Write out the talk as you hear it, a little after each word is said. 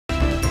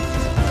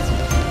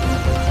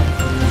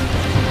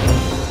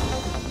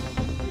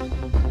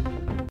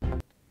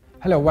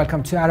Hello,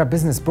 welcome to Arab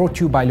Business, brought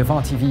to you by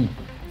Levant TV.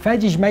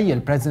 Fadi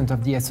Gemayel, president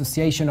of the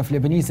Association of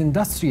Lebanese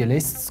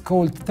Industrialists,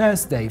 called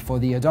Thursday for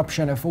the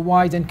adoption of a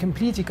wide and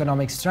complete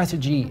economic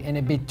strategy in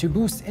a bid to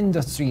boost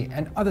industry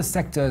and other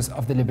sectors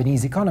of the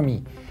Lebanese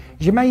economy.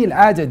 Gemayel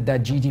added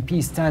that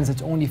GDP stands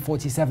at only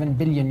 $47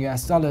 billion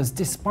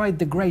despite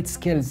the great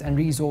skills and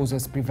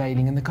resources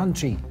prevailing in the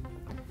country.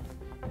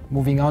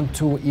 Moving on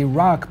to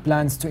Iraq,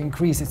 plans to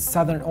increase its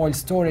southern oil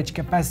storage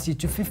capacity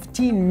to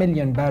 15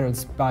 million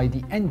barrels by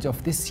the end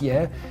of this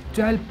year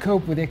to help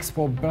cope with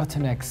export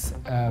bottlenecks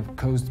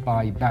caused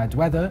by bad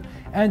weather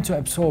and to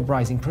absorb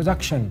rising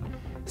production.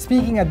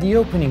 Speaking at the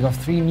opening of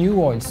 3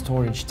 new oil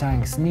storage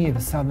tanks near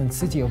the southern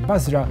city of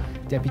Basra,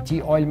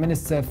 Deputy Oil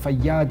Minister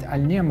Fadi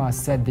al-Nema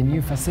said the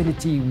new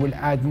facility will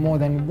add more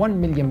than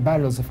 1 million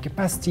barrels of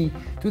capacity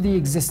to the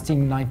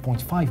existing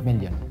 9.5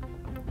 million.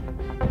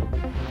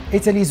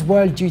 Italy's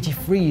World Duty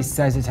Free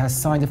says it has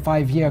signed a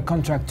 5-year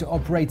contract to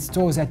operate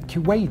stores at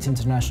Kuwait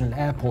International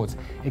Airport,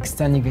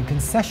 extending a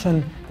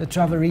concession the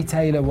travel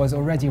retailer was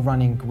already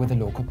running with a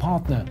local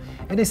partner.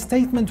 In a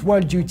statement,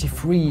 World Duty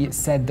Free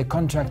said the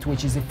contract,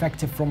 which is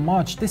effective from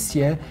March this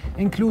year,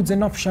 includes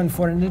an option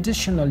for an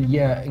additional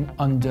year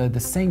under the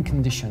same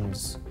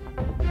conditions.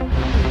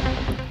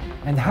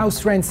 And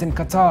house rents in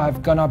Qatar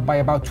have gone up by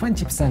about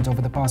 20%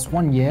 over the past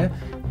 1 year,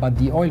 but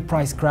the oil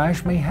price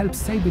crash may help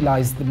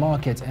stabilize the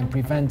market and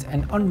prevent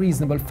an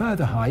unreasonable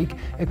further hike,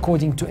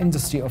 according to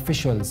industry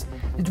officials.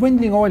 The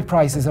dwindling oil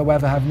prices,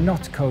 however, have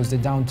not caused a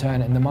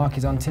downturn in the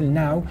market until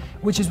now,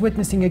 which is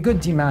witnessing a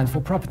good demand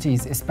for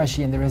properties,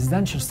 especially in the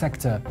residential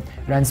sector.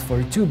 Rents for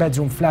a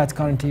 2-bedroom flat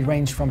currently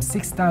range from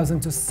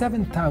 6,000 to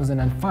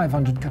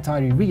 7,500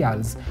 Qatari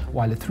riyals,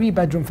 while a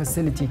 3-bedroom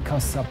facility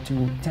costs up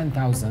to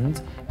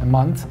 10,000 a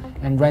month,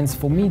 and rents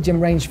for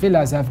medium-range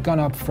villas have gone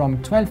up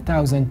from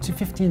 12,000 to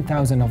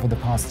 15,000 over the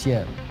past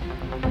year.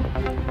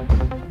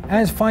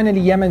 And finally,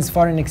 Yemen's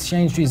foreign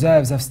exchange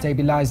reserves have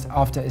stabilized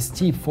after a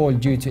steep fall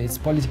due to its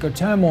political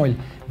turmoil,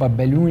 but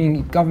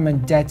ballooning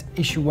government debt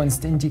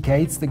issuance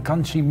indicates the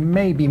country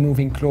may be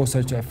moving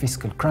closer to a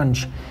fiscal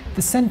crunch.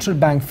 The central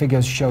bank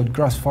figures showed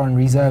gross foreign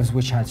reserves,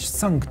 which had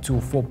sunk to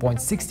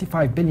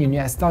 $4.65 billion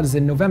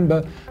in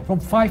November from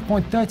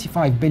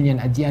 $5.35 billion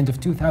at the end of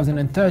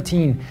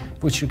 2013,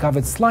 which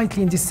recovered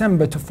slightly in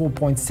December to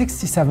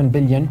 $4.67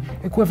 billion,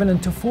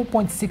 equivalent to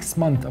 4.6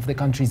 months of the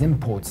country's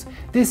imports.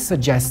 This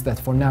suggests that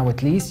for now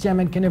at least,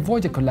 Yemen can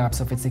avoid a collapse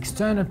of its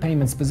external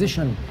payments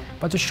position,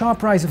 but a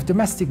sharp rise of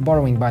domestic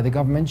borrowing by the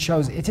government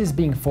shows it is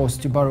being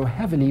forced to borrow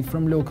heavily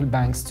from local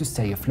banks to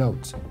stay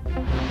afloat.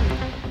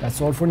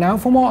 That's all for now.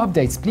 For more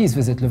updates, please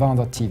visit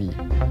levant.tv.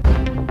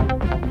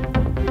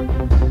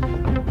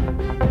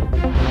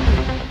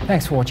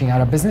 Thanks for watching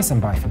Arab Business,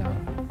 and bye for now.